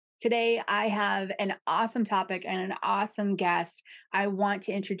Today, I have an awesome topic and an awesome guest. I want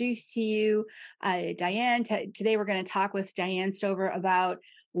to introduce to you Diann. Today, we're going to talk with Diann Stover about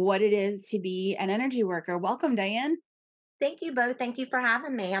what it is to be an energy worker. Welcome, Diann. Thank you both. Thank you for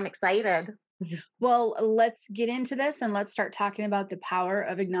having me. I'm excited. Well, let's get into this and let's start talking about the power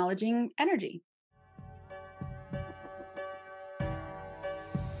of acknowledging energy.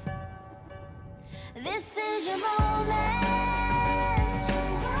 This is your moment.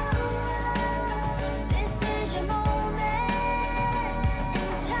 This is your moment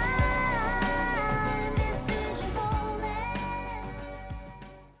in time. This is your moment.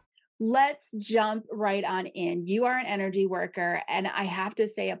 Let's jump right on in. You are an energy worker, and I have to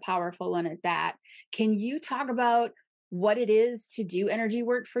say, a powerful one at that. Can you talk about what it is to do energy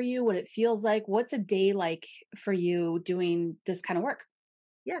work for you, what it feels like? What's a day like for you doing this kind of work?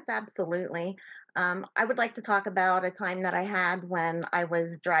 Yes, absolutely. I would like to talk about a time that I had when I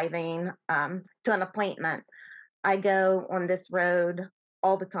was driving to an appointment. I go on this road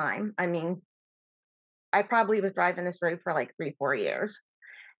all the time. I mean, I probably was driving this road for like 3, 4 years.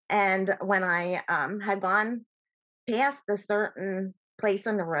 And when I had gone past a certain place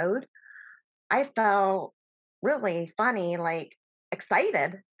in the road, I felt really funny, like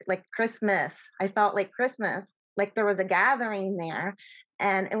excited, like Christmas. I felt like Christmas, like there was a gathering there.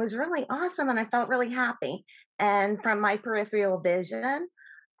 And it was really awesome. And I felt really happy. And from my peripheral vision,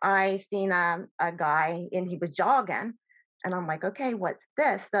 I seen a guy and he was jogging. And I'm like, okay, what's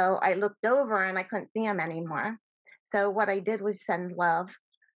this? So I looked over and I couldn't see him anymore. So what I did was send love.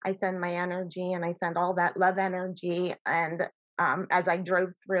 I send my energy and I send all that love energy. And as I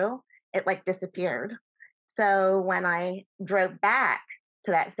drove through, it like disappeared. So when I drove back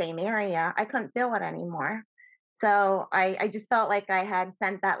to that same area, I couldn't feel it anymore. So I just felt like I had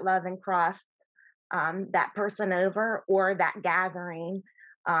sent that love and crossed that person over or that gathering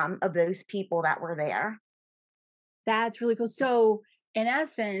of those people that were there. That's really cool. So, in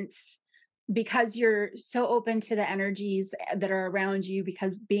essence, because you're so open to the energies that are around you,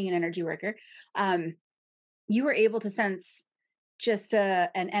 because being an energy worker, um, you were able to sense just an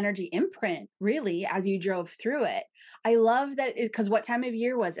energy imprint, really, as you drove through it. I love that because what time of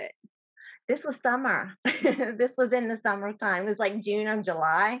year was it? This was summer. This was in the summertime. It was like June or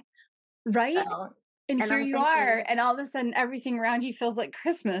July. Right? So, And and here I'm you are, thinking, and all of a sudden, everything around you feels like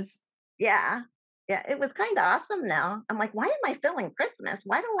Christmas. yeah, yeah, it was kind of awesome now. I'm like, why am I feeling Christmas?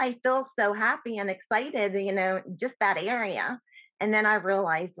 Why do I feel so happy and excited, just that area? And then I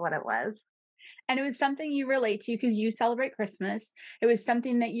realized what it was. And it was something you relate to because you celebrate Christmas. It was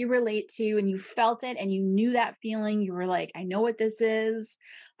something that you relate to and you felt it and you knew that feeling. You were like, I know what this is.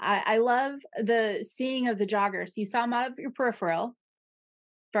 I love the seeing of the jogger. So you saw him out of your peripheral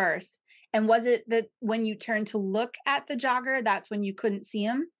first. And was it that when you turned to look at the jogger, that's when you couldn't see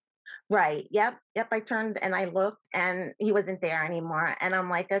him? Right. Yep. Yep. I turned and I looked and he wasn't there anymore. And I'm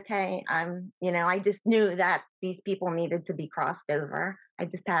like, okay, I just knew that these people needed to be crossed over. I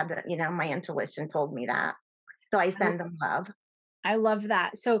just had, my intuition told me that. So I I send them love. I love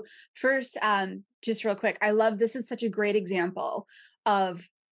that. So first, just real quick, I love this is such a great example of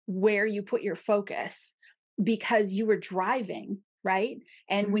where you put your focus because you were driving, right?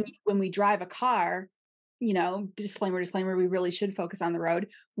 And when Mhm. when we drive a car, disclaimer, we really should focus on the road.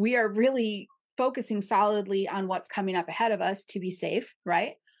 We are really focusing solidly on what's coming up ahead of us to be safe,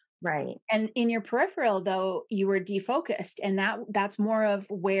 right? Right. And in your peripheral, though, you were defocused, and that's more of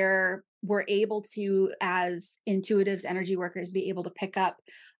where we're able to, as intuitives, energy workers, be able to pick up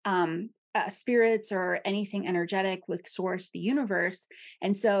spirits or anything energetic with source, the universe.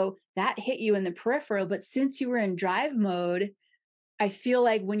 And so that hit you in the peripheral. But since you were in drive mode, I feel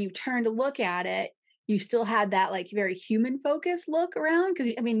like when you turn to look at it, you still had that like very human focused look around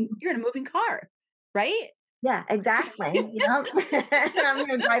because I mean, you're in a moving car, right? Yeah, exactly. And I'm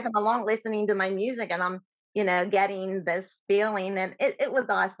here driving along listening to my music and I'm, getting this feeling and it was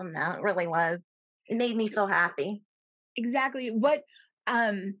awesome though. It really was. It made me feel happy. Exactly. What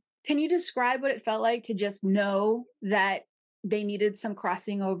can you describe what it felt like to just know that they needed some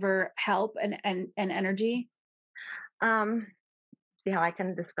crossing over help and energy? Um, see how I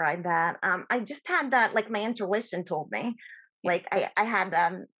can describe that. I just had that, like my intuition told me, Yeah. like I had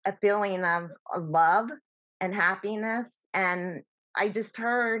a feeling of love and happiness, and I just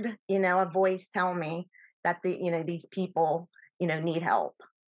heard, a voice tell me that these people, need help.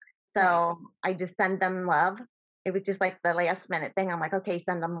 Right. So I just send them love. It was just like the last minute thing. I'm like, okay,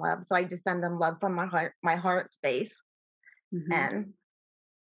 send them love. So I just send them love from my heart space, Mhm.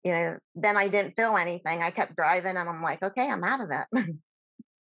 and then I didn't feel anything. I kept driving, and I'm like, okay, I'm out of it.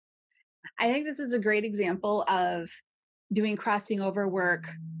 I think this is a great example of doing crossing over work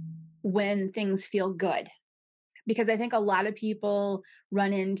when things feel good. Because I think a lot of people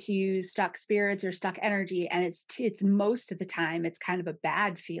run into stuck spirits or stuck energy, and it's most of the time it's kind of a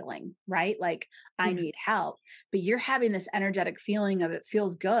bad feeling, right? Like, I Yeah. need help. But you're having this energetic feeling of it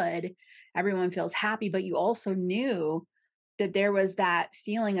feels good, everyone feels happy, but you also knew that there was that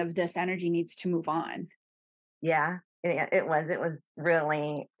feeling of this energy needs to move on. Yeah, it was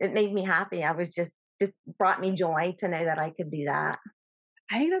really, it made me happy. I was just brought me joy to know that I could do that.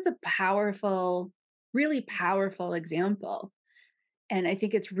 I think that's a powerful, really powerful example. And I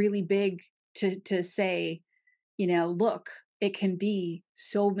think it's really big to say, look, it can be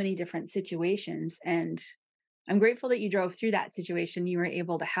so many different situations. And I'm grateful that you drove through that situation. You were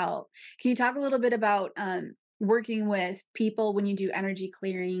able to help. Can you talk a little bit about working with people when you do energy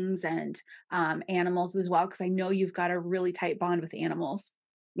clearings and animals as well? Because I know you've got a really tight bond with animals.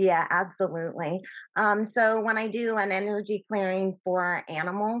 Yeah, absolutely. So when I do an energy clearing for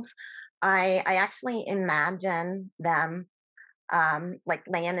animals, I actually imagine them like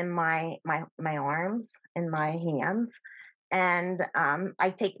laying in my arms, in my hands, and I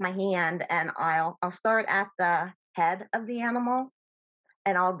take my hand and I'll start at the head of the animal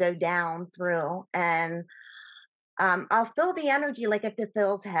and I'll go down through, and I'll feel the energy like if it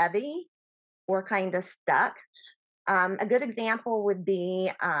feels heavy or kind of stuck. A good example would be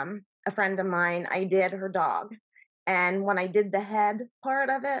a friend of mine. I did her dog, and when I did the head part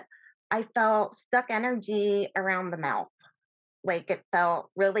of it, I felt stuck energy around the mouth. Like it felt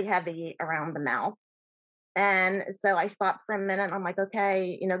really heavy around the mouth. And so I stopped for a minute. I'm like,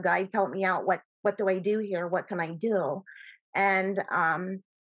 okay, guides, help me out. What do I do here? What can I do? And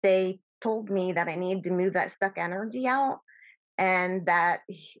they told me that I needed to move that stuck energy out, and that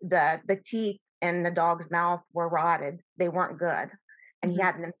the teeth in the dog's mouth were rotted. They weren't good, and he Mhm.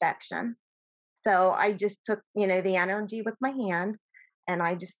 had an infection. So I just took, the energy with my hand, and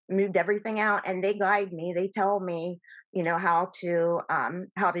I just moved everything out, and they guide me. They tell me, how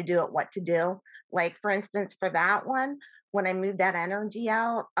to do it, what to do. Like for instance, for that one, when I moved that energy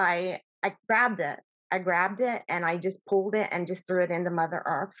out, I grabbed it. I grabbed it and I just pulled it and just threw it into Mother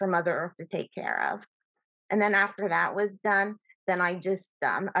Earth for Mother Earth to take care of. And then after that was done, then I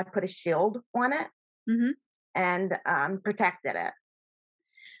put a shield on it Mhm. and protected it.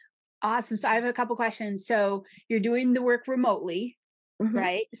 Awesome. So I have a couple questions. So you're doing the work remotely, Hmm.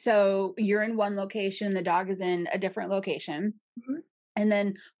 right? So you're in one location, the dog is in a different location. Hmm. And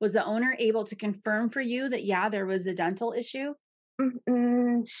then was the owner able to confirm for you that, yeah, there was a dental issue?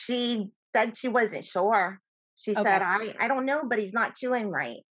 She said she wasn't sure. She said, Okay. I don't know, but he's not chewing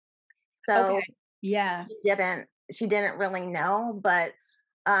right. So Okay. Yeah. she didn't really know, but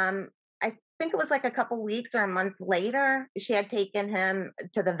um I think it was like a couple weeks or a month later, she had taken him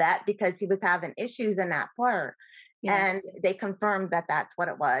to the vet because he was having issues in that part. Yeah. And they confirmed that that's what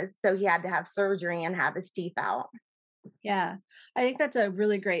it was. So he had to have surgery and have his teeth out. Yeah. I think that's a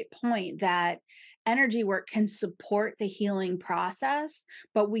really great point that energy work can support the healing process,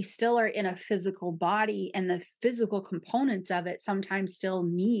 but we still are in a physical body and the physical components of it sometimes still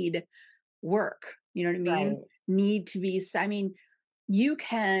need work. You know what I mean? Right. Need to be, I mean, you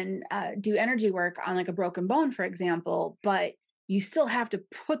can do energy work on like a broken bone, for example, but you still have to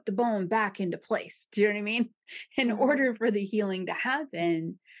put the bone back into place. Do you know what I mean? In Mhm. order for the healing to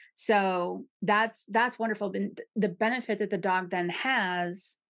happen. So that's wonderful. The benefit that the dog then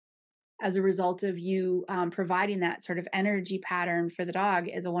has as a result of you providing that sort of energy pattern for the dog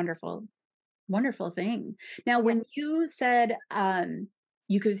is a wonderful, wonderful thing. Now, Yeah. when you said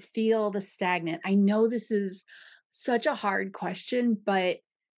you could feel the stagnant, I know this is such a hard question, but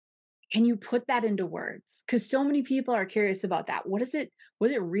can you put that into words? Because so many people are curious about that. What does it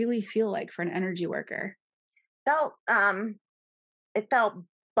really feel like for an energy worker? Felt it felt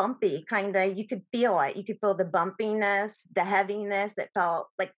bumpy, kind of. You could feel it. You could feel the bumpiness, the heaviness. It felt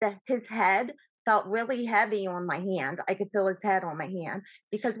like his head felt really heavy on my hand. I could feel his head on my hand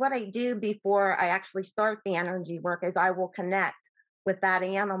because what I do before I actually start the energy work is I will connect with that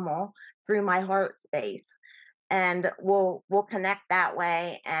animal through my heart space, and we'll connect that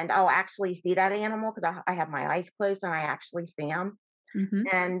way, and I'll actually see that animal because I have my eyes closed and I actually see him. Mhm.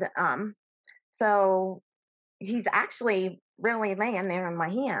 And so he's actually really laying there in my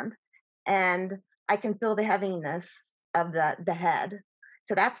hand, and I can feel the heaviness of the head.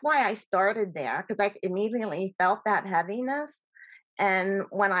 So that's why I started there, because I immediately felt that heaviness. And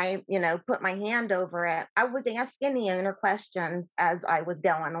when I, put my hand over it, I was asking the owner questions as I was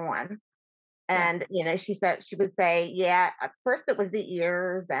going on. Yeah. And, she would say, yeah, at first it was the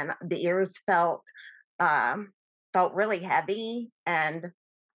ears, and the ears um, felt really heavy, and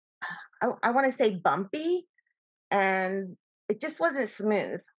I want to say bumpy, and it just wasn't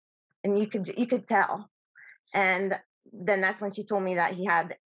smooth. and you could tell. And then that's when she told me that he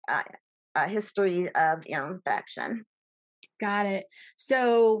had uh, a history of ear infection. Got it.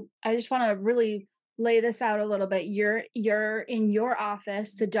 So I just want to really lay this out a little bit. You're in your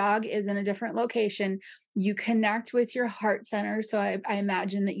office. The dog is in a different location. You connect with your heart center. So I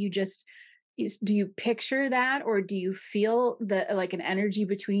imagine that do you picture that, or do you feel the like an energy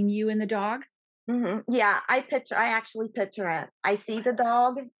between you and the dog? Yeah, I actually picture it. I see the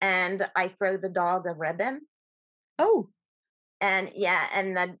dog and I throw the dog a ribbon. Oh, And yeah,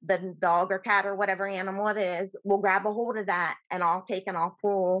 and the dog or cat or whatever animal it is will grab a hold of that, and I'll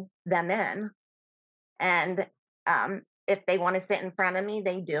pull them in. And if they want to sit in front of me,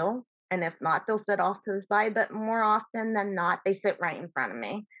 they do. And if not, they'll sit off to the side. But more often than not, they sit right in front of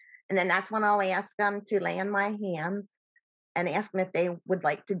me. And then that's when I'll ask them to lay in my hands and ask them if they would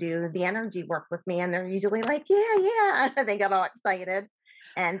like to do the energy work with me. And they're usually like, yeah, yeah. They get all excited.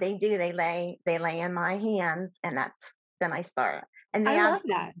 And they do. They lay in my hands, and then I start. And they I love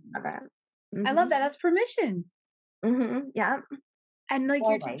absolutely that. love it. I love Hmm. that. That's permission. Yeah. And like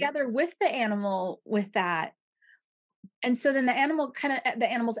you're Always. together with the animal with that. And so then the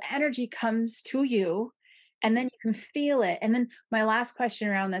animal's energy comes to you, and then you can feel it. And then my last question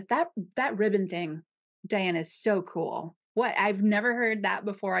around this, that ribbon thing, Diane, is so cool. What, I've never heard that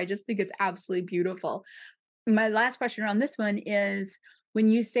before. I just think it's absolutely beautiful. My last question around this one is, when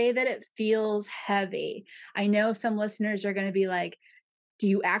you say that it feels heavy, I know some listeners are going to be like, do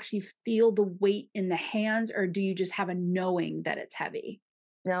you actually feel the weight in the hands, or do you just have a knowing that it's heavy?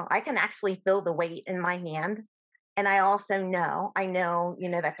 No, I can actually feel the weight in my hand. And I know,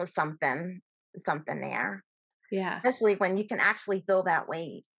 that there's something there, Yeah. especially when you can actually feel that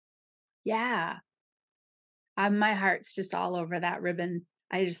weight. Yeah. My heart's just all over that ribbon.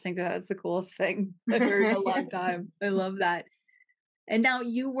 I just think that's the coolest thing I've heard in a long time. I love that. And now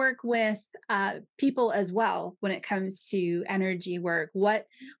you work with people as well when it comes to energy work. What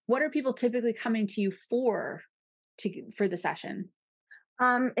are people typically coming to you for the session?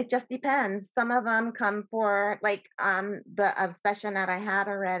 It just depends. Some of them come for like the session that I had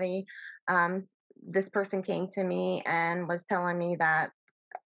already. Um, this person came to me and was telling me that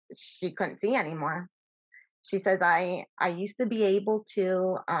she couldn't see anymore. She says, I used to be able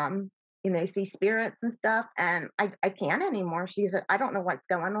to see spirits and stuff, and I can't anymore. She said, I don't know what's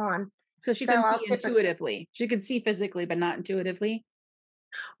going on. So she So can I'll see typically. intuitively. She could see physically, but not intuitively.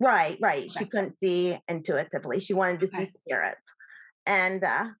 Right, right. She Okay. couldn't see intuitively. She wanted to see Okay. spirits. And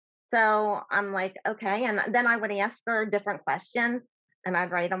so I'm like, okay. And then I would ask her different questions, and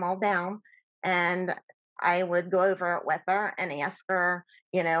I'd write them all down. And I would go over it with her and ask her,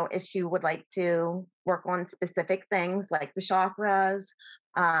 if she would like to work on specific things like the chakras,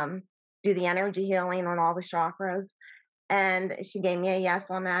 um, do the energy healing on all the chakras. And she gave me a yes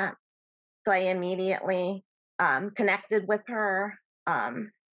on that. So I immediately connected with her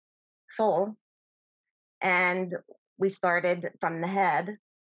soul, and we started from the head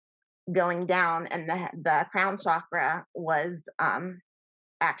going down, and the crown chakra was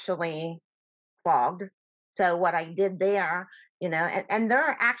actually clogged. So what I did there, and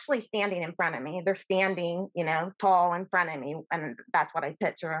they're actually standing in front of me. They're standing, tall in front of me, and that's what I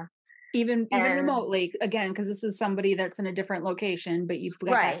picture. Even And remotely, again, because this is somebody that's in a different location, but you've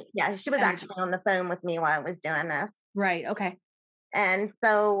got that right, yeah, she was energy. actually on the phone with me while I was doing this. Right. Okay. And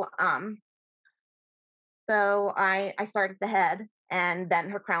so I started the head, and then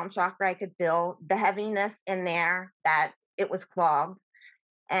her crown chakra. I could feel the heaviness in there, that it was clogged.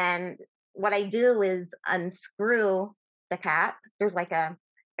 And what I do is unscrew the cap. There's like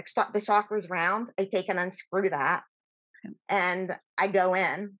the chakra's round. I take and unscrew that, and I go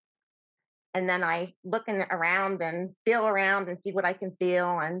in, and then I looking around and feel around and see what I can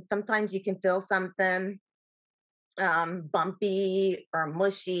feel. And sometimes you can feel something bumpy or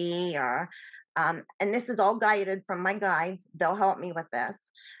mushy, or and this is all guided from my guides. They'll help me with this,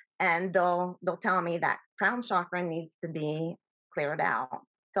 and they'll tell me that crown chakra needs to be cleared out.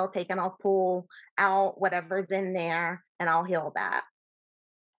 So I'll take and I'll pull out whatever's in there, and I'll heal that.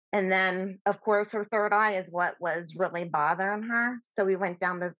 And then, of course, her third eye is what was really bothering her. So we went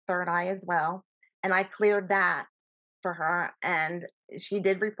down the third eye as well, and I cleared that for her. And she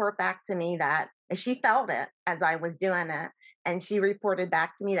did report back to me that she felt it as I was doing it. And she reported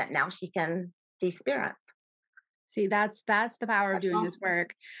back to me that now she can see spirit. See, that's the power of That's doing this awesome.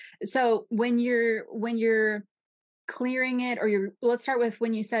 work. So when you're clearing it, or you're let's start with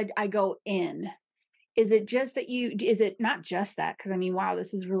when you said I go in. Is it just that is it not just that? Because I mean, wow,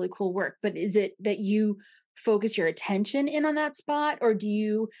 this is really cool work, but is it that you focus your attention in on that spot, or do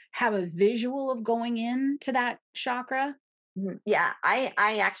you have a visual of going in to that chakra? Yeah, I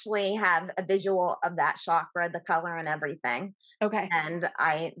actually have a visual of that chakra, the color and everything. Okay. And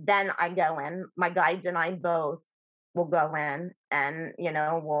I go in, my guides and I both will go in and,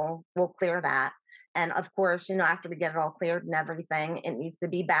 we'll clear that. And of course, after we get it all cleared and everything, it needs to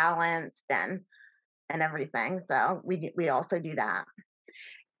be balanced and everything. So we also do that.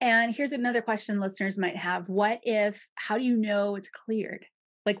 And here's another question listeners might have. How do you know it's cleared?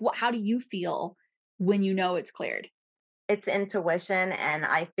 Like how do you feel when you know it's cleared? It's intuition, and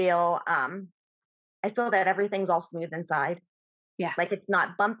I feel that everything's all smooth inside. Yeah. Like it's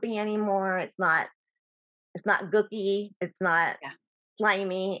not bumpy anymore. It's not gooky. It's not Yeah.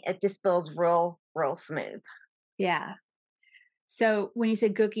 slimy. It just feels real smooth. Yeah. So when you say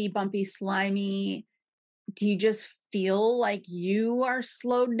gooky, bumpy, slimy, do you just feel like you are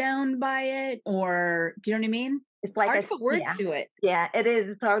slowed down by it? Or do you know what I mean? It's like Hard to put words yeah, to it. yeah. It is.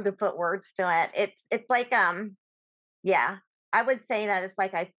 It's hard to put words to it. It's like yeah. I would say that it's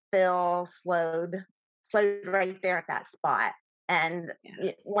like I feel slowed right there at that spot. And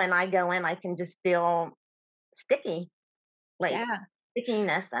Yeah. when I go in, I can just feel sticky, like Yeah.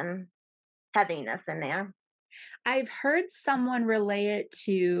 stickiness and heaviness in there. I've heard someone relay it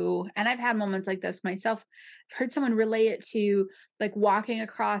to, and I've had moments like this myself. I've heard someone relay it to like walking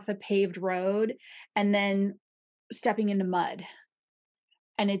across a paved road and then stepping into mud,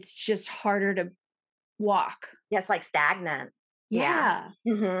 and it's just harder to walk. Yeah, it's like stagnant. Yeah.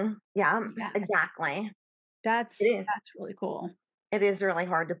 Yeah. Yeah, Yeah. exactly. It That's is. that's really cool. It is really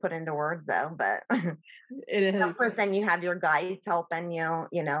hard to put into words though, but of It is. course then you have your guides helping you,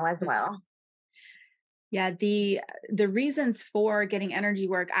 as well. Yeah, the reasons for getting energy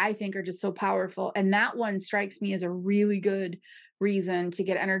work I think are just so powerful, and that one strikes me as a really good reason to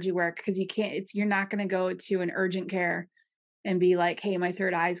get energy work because you're not going to go to an urgent care and be like, "Hey, my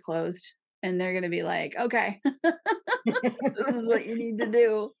third eye's closed." And they're going to be like, "Okay, this is what you need to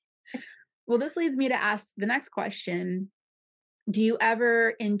do." Well, this leads me to ask the next question. Do you ever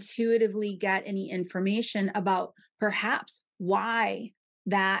intuitively get any information about perhaps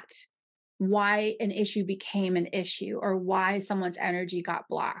that why an issue became an issue or why someone's energy got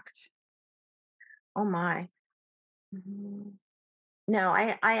blocked Oh my. Mhm. No,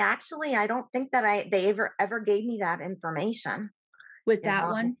 I actually I don't think that they ever gave me that information, with you that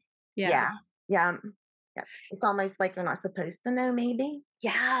know. one? Yeah. Yeah. Yeah. Yeah. It's almost like you're not supposed to know maybe.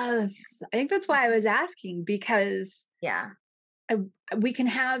 Yes. I think that's why I was asking because Yeah. I, we can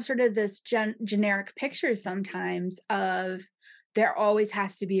have sort of this generic picture sometimes of there always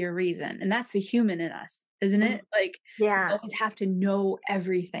has to be a reason. And that's the human in us, isn't Mhm. it? Like we Yeah. always have to know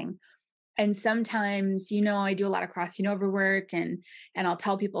everything. And sometimes, I do a lot of crossing over work and I'll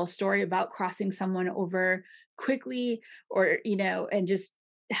tell people a story about crossing someone over quickly or, and just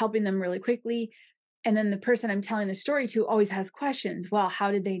helping them really quickly. And then the person I'm telling the story to always has questions. Well,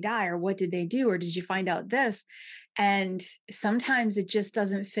 how did they die? Or what did they do? Or did you find out this? And sometimes it just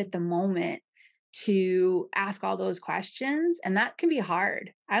doesn't fit the moment to ask all those questions. And that can be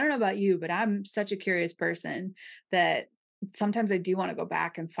hard. I don't know about you, but I'm such a curious person that sometimes I do want to go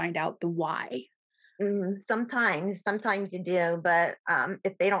back and find out the why. Sometimes you do, but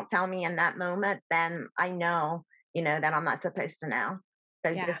if they don't tell me in that moment, then I know, that I'm not supposed to know.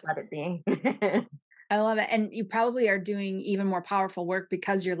 So Yeah, just let it be. I love it. And you probably are doing even more powerful work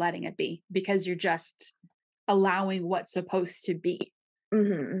because you're letting it be, because you're just allowing what's supposed to be.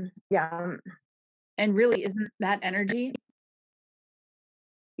 Yeah, And really, isn't that energy?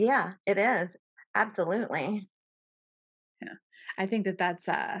 yeah, it is. Absolutely. Yeah. I think that's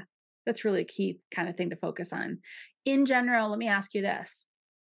really a key kind of thing to focus on. In general, let me ask you this.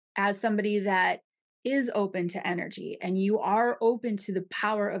 As somebody that is open to energy and you are open to the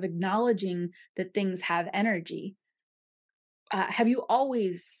power of acknowledging that things have energy, have you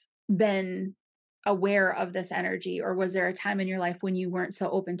always been aware of this energy or was there a time in your life when you weren't so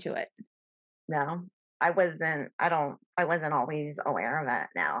open to it? No, I wasn't always aware of it.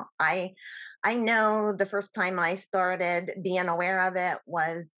 No, I know the first time I started being aware of it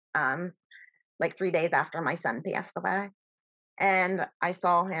was um, like 3 days after my son passed away. And I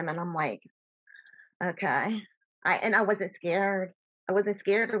saw him and I'm like, okay. I wasn't scared. I wasn't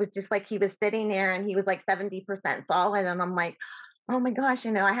scared. It was just like he was sitting there and he was like 70% solid. And I'm like, oh my gosh,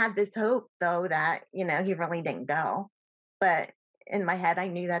 I had this hope though that, he really didn't go. But in my head, I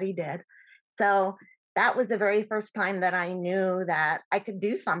knew that he did. So that was the very first time that I knew that I could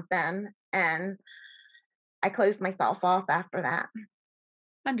do something. And I closed myself off after that.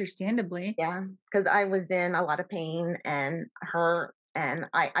 Understandably. Yeah. Because I was in a lot of pain and hurt. And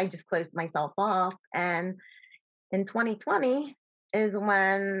I just closed myself off. And in 2020 is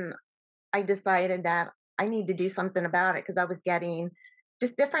when I decided that I need to do something about it because I was getting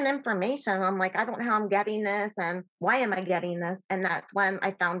just different information. I'm like, I don't know how I'm getting this and why am I getting this? And that's when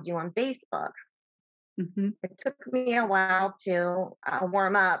I found you on Facebook. Mhm. It took me a while to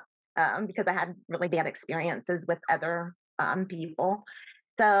warm up because I had really bad experiences with other people.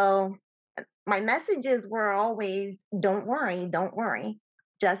 So my messages were always, don't worry,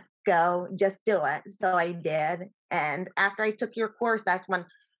 just go, just do it. So I did. And after I took your course, that's when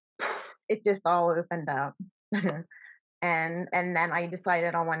it just all opened up. And then I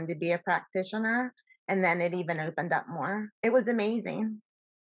decided I wanted to be a practitioner. And then it even opened up more. It was amazing.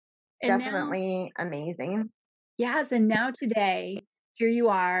 And now Definitely amazing. yes, and now today, here you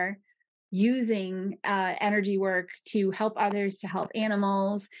are using, energy work to help others, to help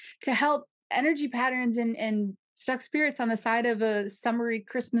animals, to help energy patterns and stuck spirits on the side of a summery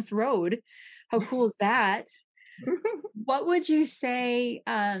Christmas road. How cool is that? What would you say,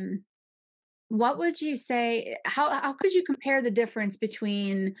 what would you say how could you compare the difference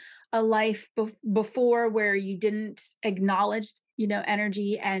between a life before where you didn't acknowledge,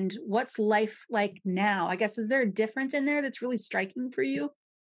 energy, and what's life like now? I guess, is there a difference in there that's really striking for you?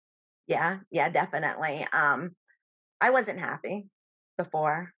 Yeah, yeah, definitely. I wasn't happy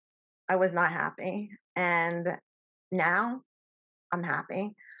before. I was not happy. And now I'm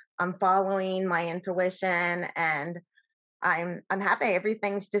happy. I'm following my intuition and I'm happy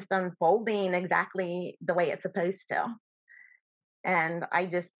everything's just unfolding exactly the way it's supposed to. And I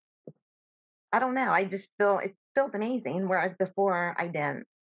don't know, I just feel it feels amazing. Whereas before I didn't.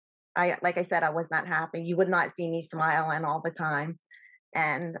 I like I said, I was not happy. You would not see me smiling all the time.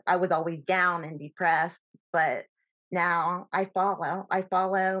 And I was always down and depressed. But now I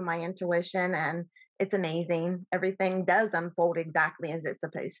follow my intuition and it's amazing. Everything does unfold exactly as it's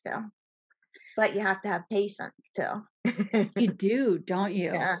supposed to. But you have to have patience too. You do, don't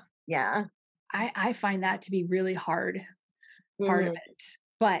you? Yeah. Yeah. I find that to be really hard part of Mhm. it.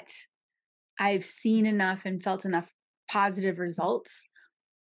 But I've seen enough and felt enough positive results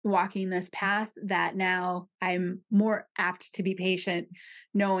walking this path that now I'm more apt to be patient,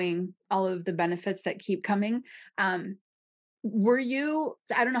 knowing all of the benefits that keep coming. Um, were you,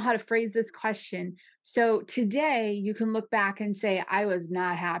 so I don't know how to phrase this question. So today you can look back and say, I was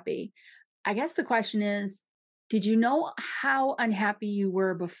not happy. I guess the question is, did you know how unhappy you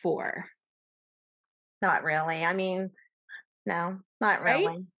were before? Not really. I mean, no, not Right?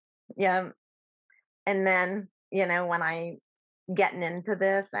 really. Yeah. And then, when I getting into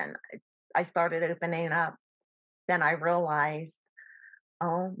this and I started opening up, then I realized,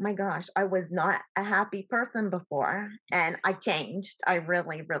 oh my gosh, I was not a happy person before. And I changed. I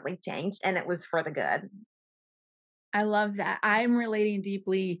really, really changed. And it was for the good. I love that. I'm relating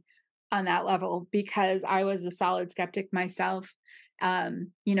deeply on that level because I was a solid skeptic myself.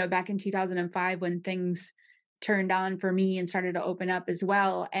 Back in 2005 when things turned on for me and started to open up as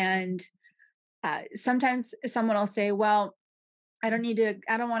well. And sometimes someone will say, "Well, I don't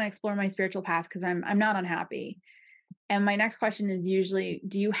want to explore my spiritual path because I'm not unhappy." And my next question is usually,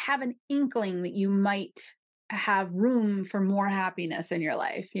 do you have an inkling that you might have room for more happiness in your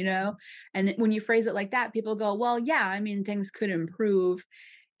life, And when you phrase it like that, people go, "Well, yeah, I mean, things could improve."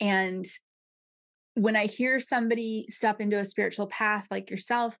 And when I hear somebody step into a spiritual path like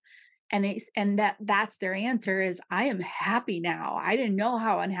yourself, and that's their answer is, I am happy now. I didn't know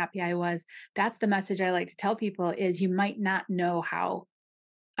how unhappy I was. That's the message I like to tell people is you might not know how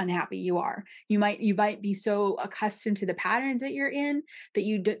unhappy you are. You might be so accustomed to the patterns that you're in that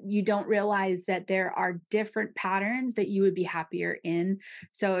you don't realize that there are different patterns that you would be happier in.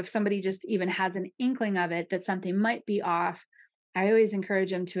 So if somebody just even has an inkling of it that something might be off, I always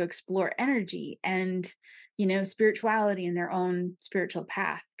encourage them to explore energy and spirituality in their own spiritual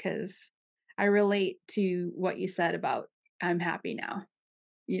path, because I relate to what you said about I'm happy now,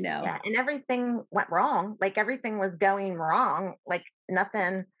 you know. Yeah. And everything went wrong. Like everything was going wrong. Like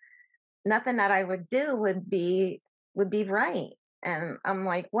nothing that I would do would be right. And I'm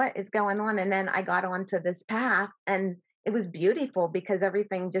like, what is going on? And then I got onto this path and it was beautiful because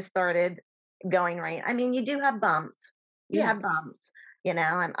everything just started going right. I mean, you do have bumps. You Yeah. have bumps, and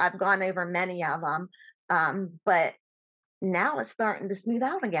I've gone over many of them. But now it's starting to smooth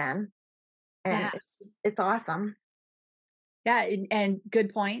out again. And Yes. it's awesome. Yeah, and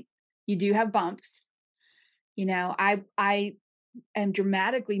good point. You do have bumps. I am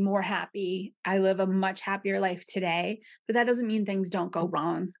dramatically more happy. I live a much happier life today, but that doesn't mean things don't go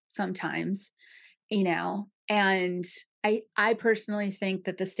wrong sometimes, And I personally think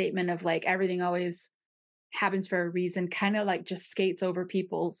that the statement of like everything always happens for a reason kind of like just skates over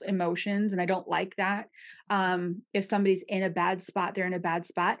people's emotions, and I don't like that. If somebody's in a bad spot, they're in a bad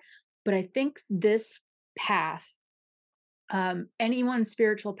spot. But I think this path, anyone's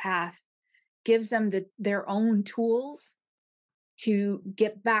spiritual path gives them their own tools to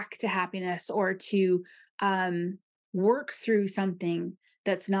get back to happiness or to work through something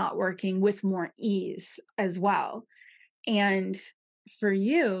that's not working with more ease as well. And for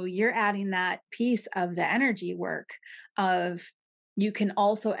you, you're adding that piece of the energy work of you can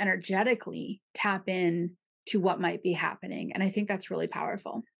also energetically tap in to what might be happening. And I think that's really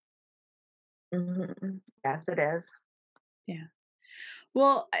powerful. Yes, it is. Yeah.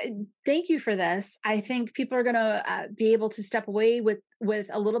 Well, thank you for this. I think people are going to be able to step away with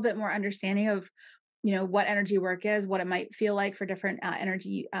a little bit more understanding of, what energy work is, what it might feel like for different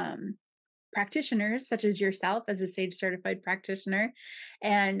energy practitioners, such as yourself as a Sage certified practitioner.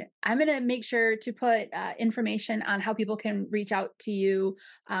 And I'm going to make sure to put information on how people can reach out to you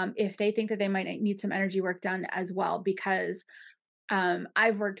if they think that they might need some energy work done as well, because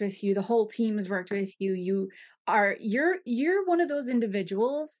I've worked with you, the whole team has worked with you. You're one of those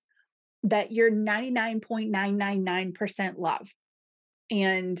individuals that you're 99.999% love.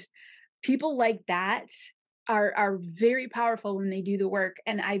 And people like that are very powerful when they do the work.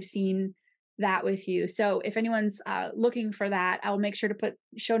 And I've seen that with you. So if anyone's looking for that, I'll make sure to put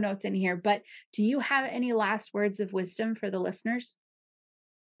show notes in here. But do you have any last words of wisdom for the listeners?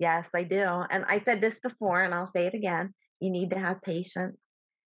 Yes, I do. And I said this before, and I'll say it again. You need to have patience.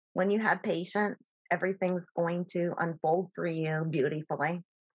 When you have patience, everything's going to unfold for you beautifully.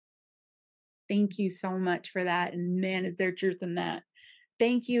 Thank you so much for that. And man, is there truth in that?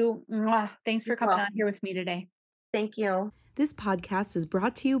 Thank you. Mwah. Thanks for coming Well, on here with me today. thank you. This podcast is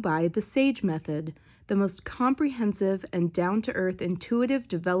brought to you by the SAGE Method, the most comprehensive and down-to-earth intuitive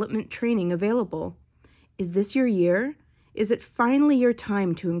development training available. Is this your year? Is it finally your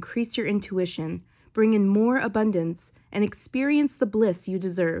time to increase your intuition, bring in more abundance, and experience the bliss you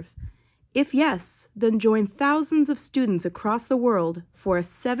deserve? If yes, then join thousands of students across the world for a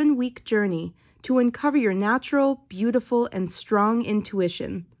 7-week journey to uncover your natural, beautiful, and strong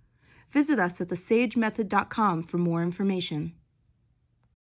intuition. Visit us at thesagemethod.com for more information.